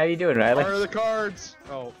 How you doing, Riley? Where are the cards?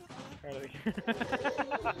 Oh, Are the,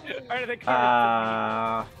 are the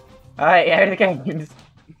cards? Alright, here are the games.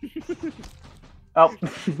 Oh.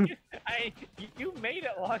 You made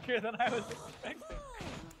it longer than I was expecting.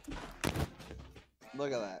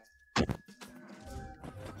 Look at that.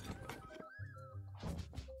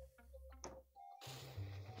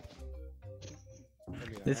 I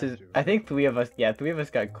mean, This had is. to. I think three of us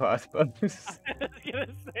got crossbows. I was gonna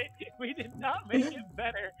say, we did not make it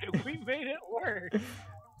better. We made it worse.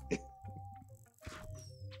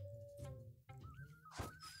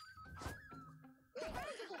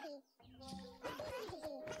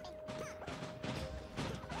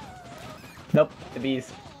 Nope, the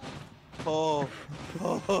bees. Oh.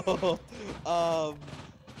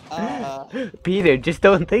 Peter, just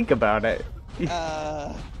don't think about it.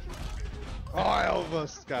 uh, Oh, I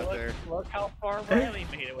almost got there. Look how far Riley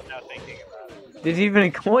made it without thinking about it. There's even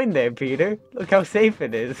a coin there, Peter. Look how safe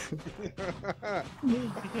it is.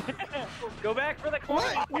 Go back for the coin.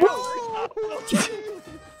 What?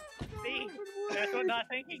 See, that's what not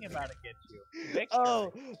thinking about it gets you. Victory.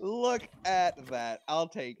 oh, look at that. I'll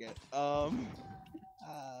take it.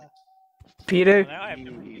 Peter, Well, now I have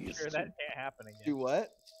to make sure that can't happen Do again. what?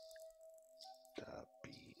 The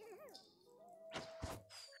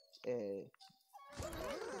bee.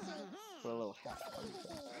 Put a little hat on it.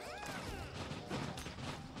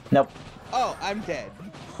 nope. Oh, I'm dead.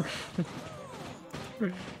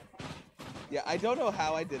 Yeah, I don't know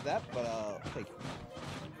how I did that, but I'll take it.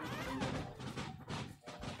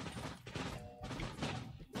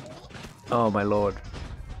 Oh my lord.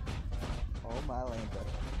 Oh my land.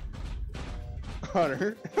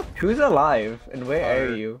 Connor. Who's alive and where are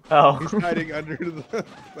Connor. you? Oh. He's hiding under the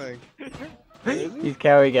thing. He's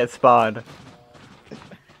carrying at spawn.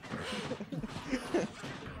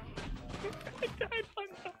 I died on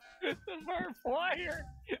the bird flyer.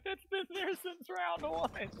 It's been there since round 1.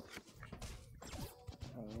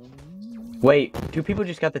 Wait, two people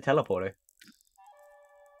just got the teleporter.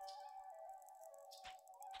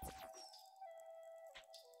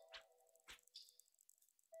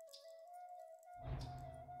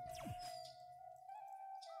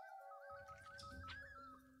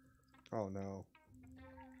 Oh no.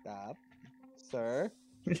 Stop. Sir.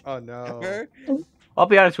 Oh no. Sir. I'll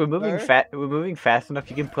be honest, we're moving Sir? we're moving fast enough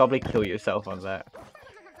you can probably kill yourself on that.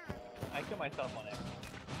 I kill myself on it.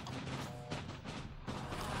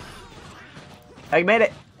 I made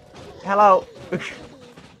it! Hello!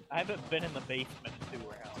 I haven't been in the basement in 2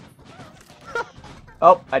 rounds.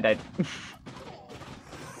 Oh, I died.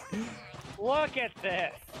 Look at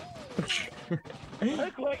this!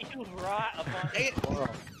 Look what you brought upon the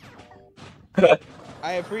world.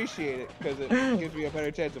 I appreciate it because it gives me a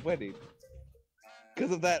better chance of winning.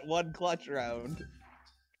 Because of that one clutch round.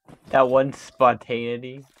 That one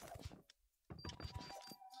spontaneity.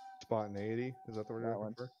 Spontaneity? Is that the word you're That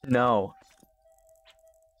looking for? No.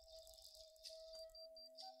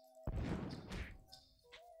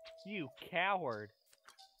 You coward.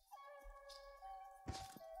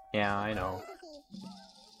 Yeah, I know.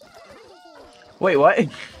 Wait, what?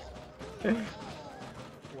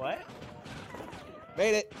 What?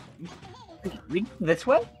 Made it. This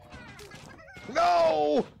way?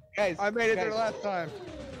 No! Guys, I made it there guys, last time.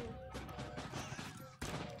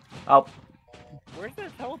 Oh, Where's the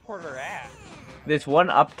teleporter at? there's one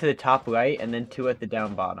up to the top right and then two at the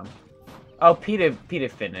down bottom. Oh, Peter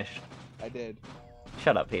finished. I did.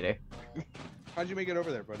 Shut up, Peter. How'd you make it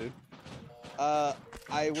over there, bro, dude? I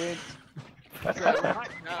went.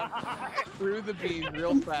 Through the beam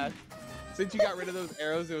real fast. Since you got rid of those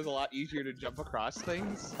arrows, it was a lot easier to jump across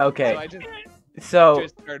things. Okay, So I just so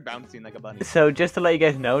started bouncing like a bunny. just to let you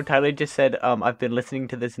guys know, Tyler just said, I've been listening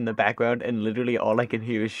to this in the background and literally all I can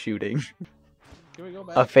hear is shooting. Can we go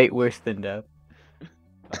back? A fate worse than death.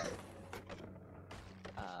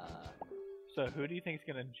 So who do you think's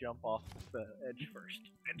gonna jump off the edge first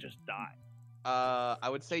and just die? I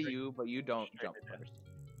would say you, but you don't Straight jump to death. first.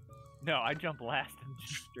 No, I jump last and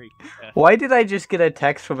just straight to death. Why did I just get a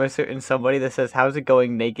text from a certain somebody that says, "How's it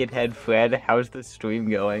going, Naked Head Fred? How's the stream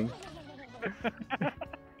going?"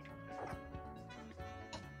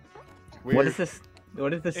 Weird. What is this?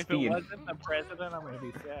 What is the If it speed? wasn't the president, I'm gonna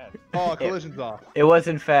be sad. Oh, collision's off. It was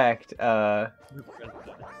in fact, The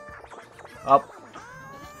president. up.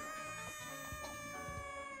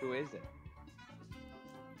 Who is it?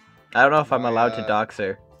 I don't know if I'm My, allowed to dox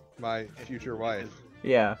her. My future wife.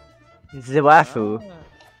 Yeah. Ziwafu. Ah.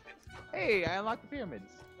 Hey, I unlocked the pyramids.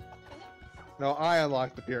 No, I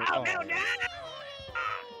unlocked the pyramid. Oh, no, no!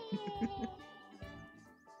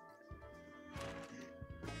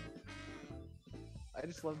 I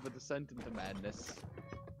just love the descent into madness.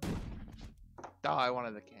 Oh, I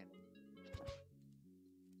wanted the cannon.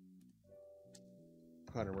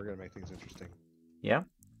 Hunter, we're gonna make things interesting. Yeah.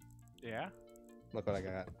 Yeah? Look what I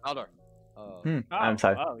got. Baldore. Oh. Oh, I'm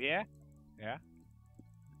sorry. Oh, yeah? Yeah?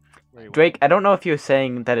 Wait, what? Drake, I don't know if you're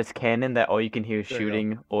saying that it's canon that all you can hear is There you go.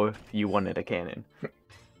 shooting, or if you wanted a cannon. And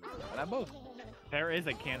I'm both. There is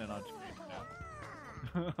a cannon on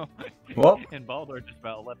screen now. Well. And Baldor just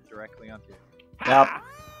about leapt directly onto it. Yep.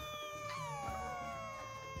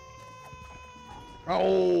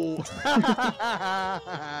 Oh!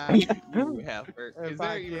 You heifer. Is If there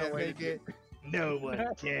I even a can't way make to it, no one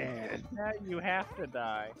can. Now you have to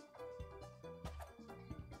die.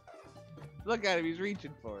 Look at him, he's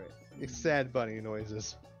reaching for it. It's sad bunny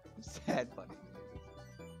noises. Sad bunny.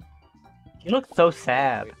 You look so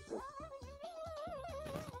sad.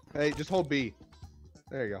 Hey, just hold B.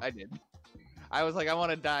 There you go. I did. I was like, I want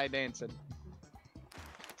to die dancing.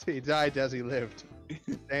 He died as he lived.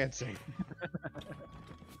 Dancing.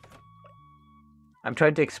 I'm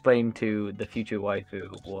trying to explain to the future waifu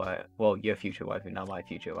what, well, your future waifu, not my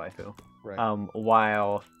future waifu. Right. Why,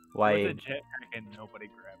 With why, a jetpack and nobody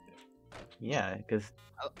grabbed it. yeah, because,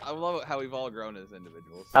 I love how we've all grown as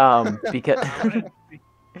individuals. because,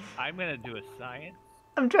 I'm gonna do a science.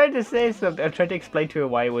 I'm trying to say something, I'm trying to explain to her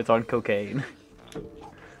why it was on cocaine.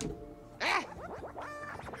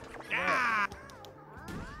 Ah!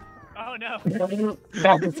 Oh no!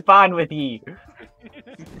 Back to spawn with ye!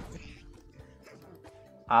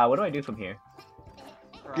 What do I do from here?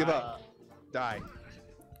 Give up. Die.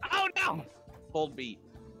 Oh no! Hold beat.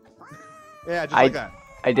 Yeah, just I- like that.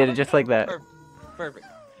 I did it just like that. Perfect.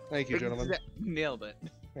 Thank you, gentlemen. Nailed it.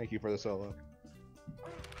 Thank you for the solo.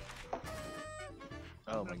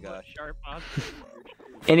 Oh my gosh. Sharp object.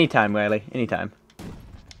 Anytime, Riley, anytime.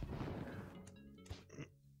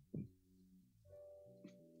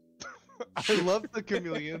 I love the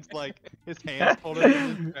chameleons, like, his hands folded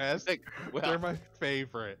in his chest. Like, well, They're my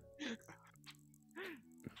favorite.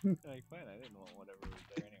 Like, fine, I didn't want whatever was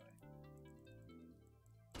there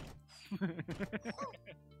anyway.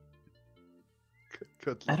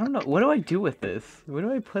 Good I don't know, what do I do with this? Where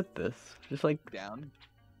do I put this? Just like down.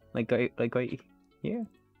 right here?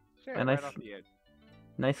 Sure, And right I off the edge.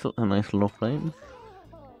 A nice little flame.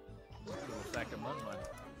 Little sack of mud.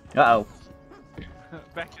 Uh-oh.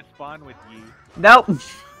 Back to spawn with ye. Nope!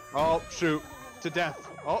 Oh, shoot. To death.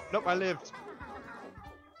 Oh, nope, I lived.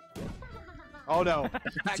 Oh, no.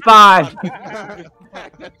 Spawn!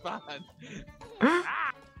 Back to spawn.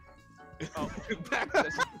 Oh, Back to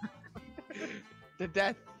to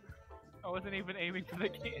death. I wasn't even aiming for the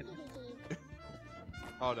cannon.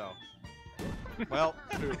 Oh, no. Well,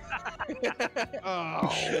 shoot.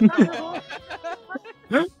 Oh.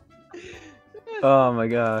 Oh my I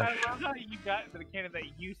gosh. love how you got into the cannon that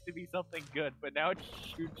used to be something good, but now it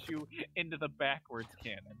shoots you into the backwards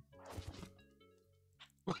cannon.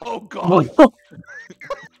 Oh god.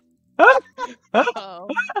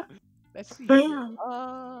 Let's see.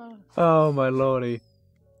 Oh my lordy.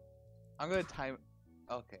 I'm gonna time.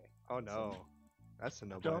 Okay. Oh, no. That's a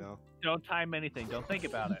no Don't- bueno. Don't time anything. Don't think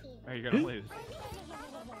about it, or you're gonna lose.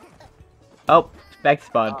 Oh, back to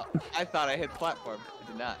spawn. I thought I hit platform. I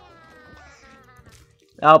did not.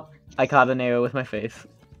 Oh, I caught an arrow with my face.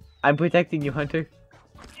 I'm protecting you, Hunter.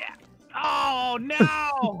 Oh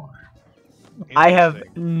no! I have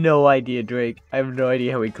Interesting. no idea, Drake. I have no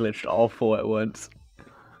idea how we glitched all four at once.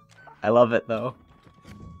 I love it though.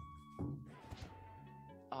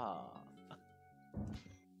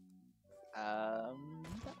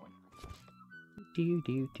 That one.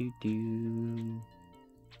 Do.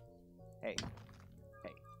 Hey.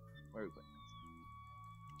 Where are we putting this?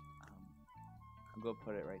 I'm gonna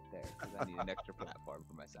put it right there because I need an extra platform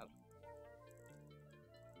for myself.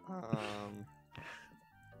 Um.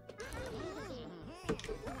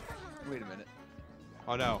 Wait a minute.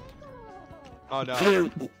 Oh, no. Oh no.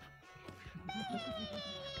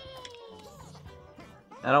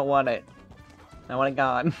 I don't want it. I want it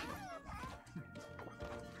gone.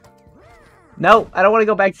 No, I don't want to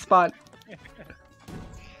go back to spawn.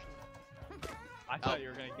 I thought you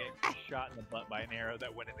were gonna get shot in the butt by an arrow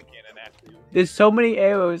that went in the cannon after you. There's so many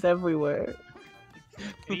arrows everywhere.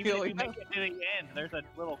 And even if you make it to the end, there's a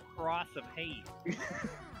little cross of hate.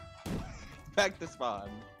 Back to spawn.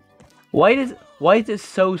 Why is it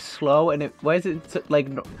so slow and why is it so, like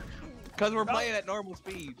Because we're playing at normal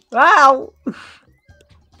speed. wow?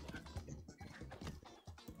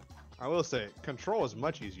 I will say, control is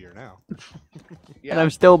much easier now. Yeah. And I'm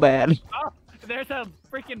still bad. Oh, there's a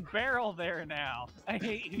freaking barrel there now. I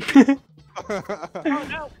hate you. Oh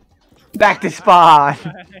no! Back to spawn.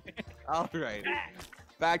 All right.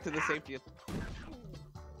 Back to the safety.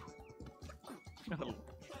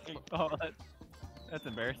 Oh, that's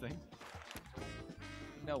embarrassing.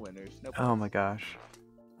 No winners. No. Oh my gosh.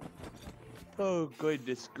 Oh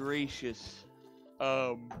goodness gracious.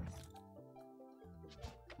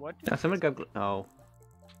 What? Now someone go. Oh.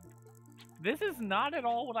 This is not at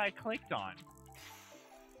all what I clicked on.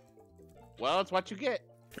 Well, it's what you get.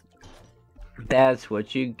 That's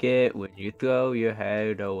what you get when you throw your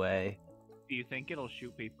head away. Do you think it'll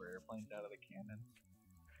shoot paper airplanes out of the cannon?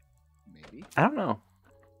 Maybe. I don't know.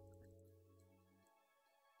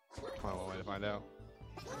 Find one way to find out.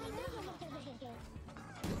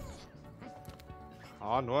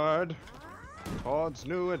 Onward towards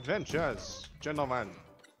new adventures, gentlemen.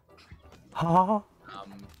 Huh?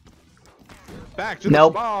 Back to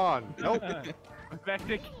Nope. the spawn. Nope. back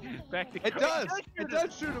to. It does. It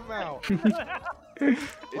does shoot him out. Where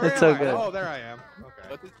That's so am I? good. Oh, there I am. Okay.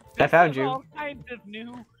 What the- I found There's you. all kinds of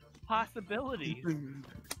new possibilities.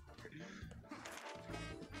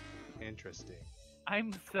 Interesting.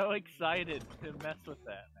 I'm so excited to mess with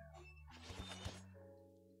that now.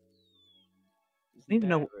 I don't even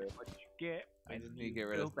know. What you get? I just need to get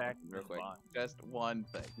rid go of back something to real quick. spawn. Just one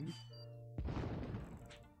thing.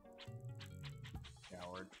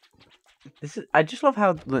 Coward. This is. I just love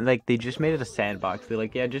how like they just made it a sandbox. They're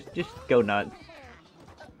like, yeah, just go nuts.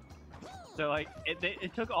 So like,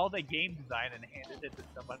 it took all the game design and handed it to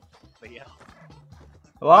somebody else.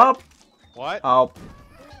 Oh, What? oh.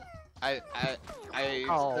 I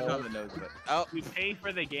Oh. stood on the nose of it. Oh, You pay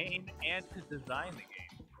for the game and to design the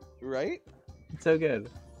game. right? So good.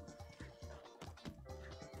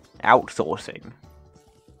 Outsourcing.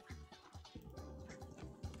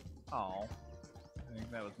 Oh, I think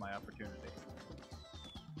that was my opportunity.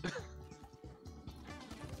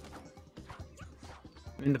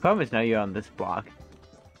 I mean, the problem is now you're on this block.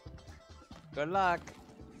 Good luck.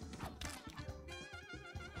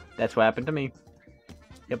 That's what happened to me.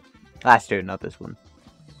 Yep. Last year, not this one.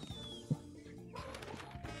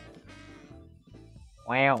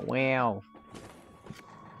 Wow, wow.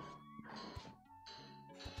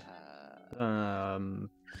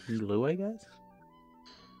 Glue, I guess?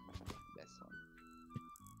 This one.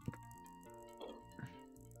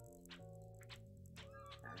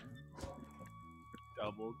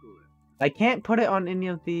 Double glue. I can't put it on any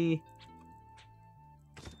of the...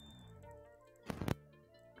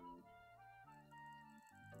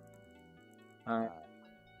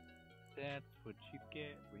 That's what you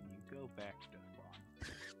get when you go back to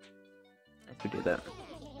spawn. I could do that.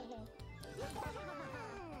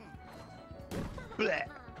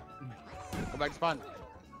 Go back to spawn.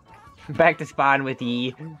 Back to spawn with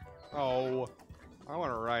E. Oh, I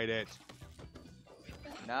want to write it.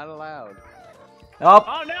 Not allowed. Oh!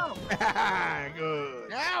 Oh no!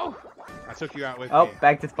 Good. Ow! I took you out with Oh, me.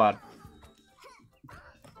 back to spawn.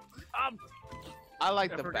 I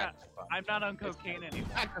like I the forgot. back to spawn. I'm not on cocaine anymore.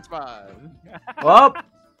 Back to spawn. Oh!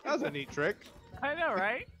 That was a neat trick. I know,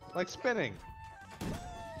 right? Like spinning.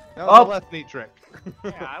 That was Oh. a less neat trick.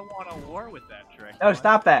 Yeah, I want a war with that trick. No,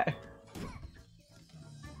 stop that.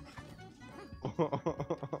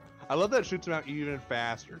 I love that it shoots him out even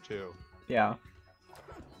faster too. Yeah.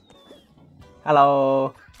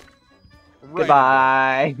 Hello. Right.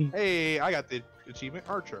 Goodbye. Hey, I got the achievement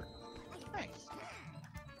Archer. Nice.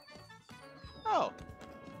 Oh.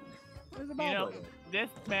 There's a You know, Baldore. this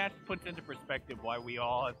match puts into perspective why we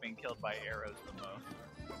all have been killed by arrows the most.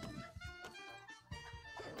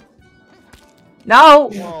 No!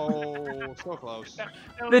 Whoa, so close.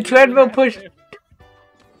 The treadmill pushed-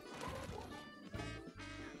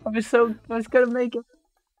 I was gonna make it.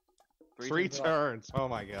 Three turns. Oh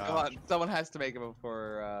my Come god. on, someone has to make it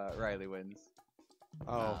before Riley wins.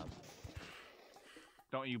 Oh.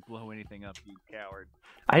 Don't you blow anything up, you coward.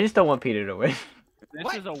 I just don't want Peter to win. This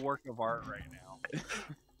What? is a work of art right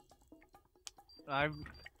now.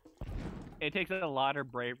 It takes a lot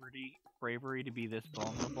of bravery to be this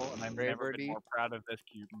vulnerable, and I've never been Bravery. more proud of this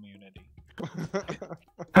community.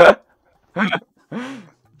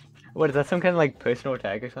 What is that? Some kind of like personal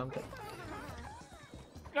attack or something?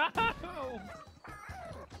 No!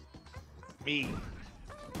 Me.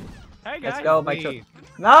 Hey guys! Let's go, my Me.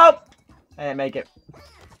 Nope! I didn't make it.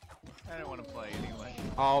 I don't want to play anyway.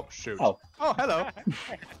 Oh shoot. Oh. Oh hello.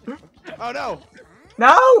 Oh no.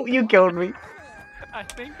 No! You killed me. I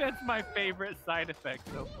think that's my favorite side effect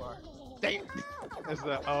so far. Dang. Is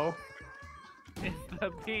the oh? It's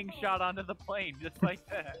the being shot onto the plane just like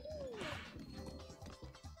that.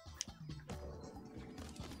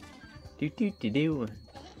 Do do do do.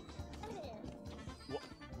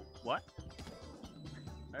 What?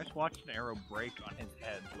 I just watched an arrow break on his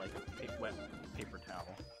head like a wet paper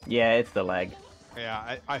towel. Yeah, it's the lag.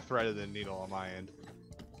 Yeah, I threaded the needle on my end.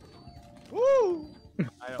 Woo!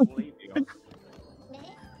 I don't believe you.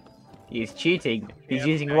 He's cheating. He's Yep,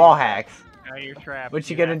 using now wall you're hacks. Now you're trapped. What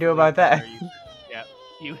you have gonna to do leave about that? or Yep.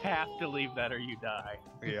 You have to leave that or you die.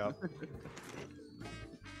 Yeah.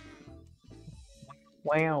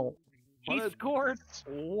 Wow. He What a- scored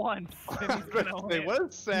once. And he's gonna Hey, win. what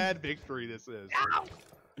a sad victory this is.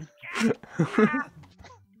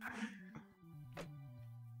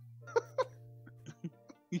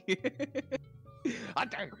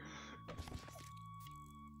 Hunter!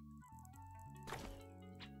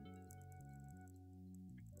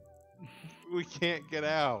 We can't get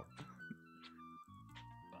out.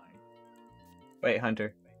 Wait,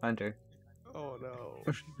 Hunter. Hunter. Oh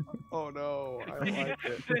no. Oh no. I don't like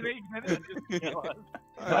it. Then he's gonna just kill us.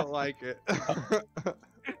 I don't like it.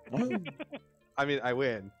 I mean, I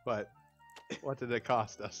win, but what did it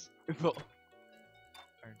cost us? Our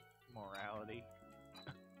morality.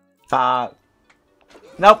 Fuck.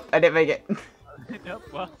 Nope, I didn't make it. Nope.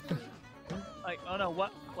 Well, like, oh no,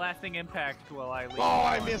 what lasting impact will I leave? Oh,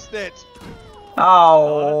 I on? missed it.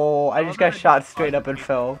 Oh, I just got that's shot straight up and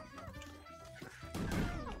fell.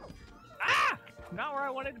 Ah! Not where I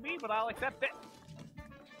wanted to be, but I'll accept it.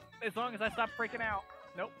 As long as I stop freaking out.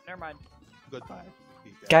 Nope, never mind. Goodbye.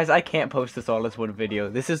 Peace out. Guys, I can't post this all as one video.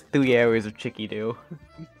 This is 3 hours of Chicky Do.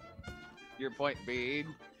 Your point being.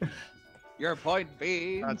 Your point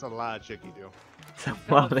being. That's a lot of chicky do. Some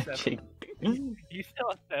Still have of 7. Chicky. You still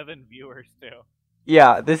have 7 viewers too.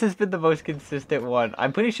 Yeah, this has been the most consistent one.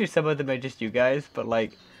 I'm pretty sure some of them are just you guys, but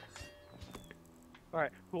like,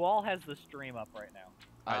 Alright, who all has the stream up right now?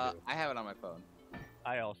 I do. I have it on my phone.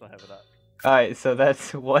 I also have it up. alright, so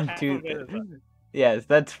that's 1, Half 2, of it is up. yes,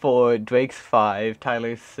 that's 4, Drake's 5,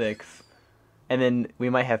 Tyler's 6, and then we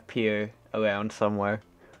might have Pierre around somewhere.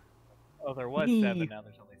 Oh, there was Whee! 7, now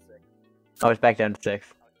there's only 6. Oh, it's back down to 6.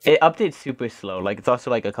 It updates super slow, like it's also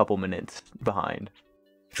like a couple minutes behind.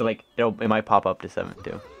 So like, it might pop up to 7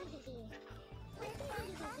 too.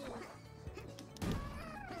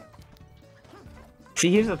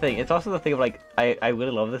 See, here's the thing. It's also the thing of like, I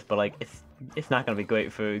really love this, but like, it's not gonna be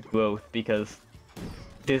great for growth because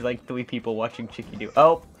there's like 3 people watching Chicky Do.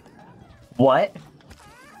 Oh, what?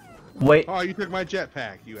 Wait, Oh, you took my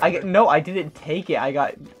jetpack. You. no, I didn't take it.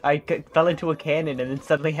 I fell into a cannon and then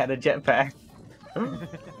suddenly had a jetpack.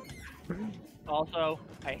 Also,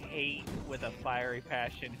 I hate with a fiery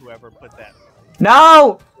passion whoever put that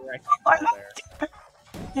No! wrecking I ball love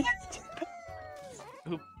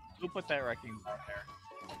there. Who put that wrecking ball there?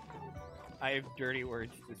 I have dirty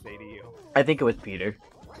words to say to you. I think it was Peter.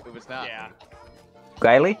 It was not. Yeah.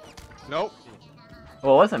 Riley? Nope.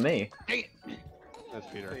 Well, it wasn't me. Dang it. That's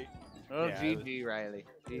Peter. Oh, Yeah, it was- GG, Riley.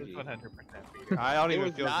 It was GG. 100% Peter. I don't It even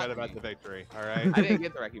was feel not good about me. the victory. All right. I didn't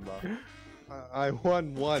get the wrecking ball. I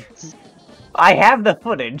won once. I have the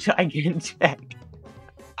footage. I can check.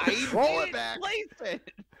 I Roll it didn't back. place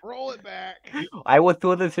it. Roll it back. I will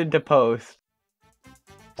throw this into post.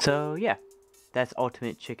 So yeah, that's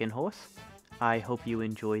Ultimate Chicken Horse. I hope you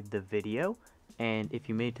enjoyed the video, and if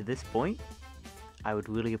you made it to this point, I would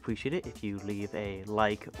really appreciate it if you leave a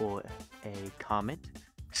like or a comment,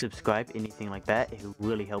 subscribe, anything like that. It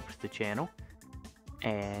really helps the channel.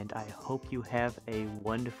 And I hope you have a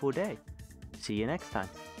wonderful day. See you next time.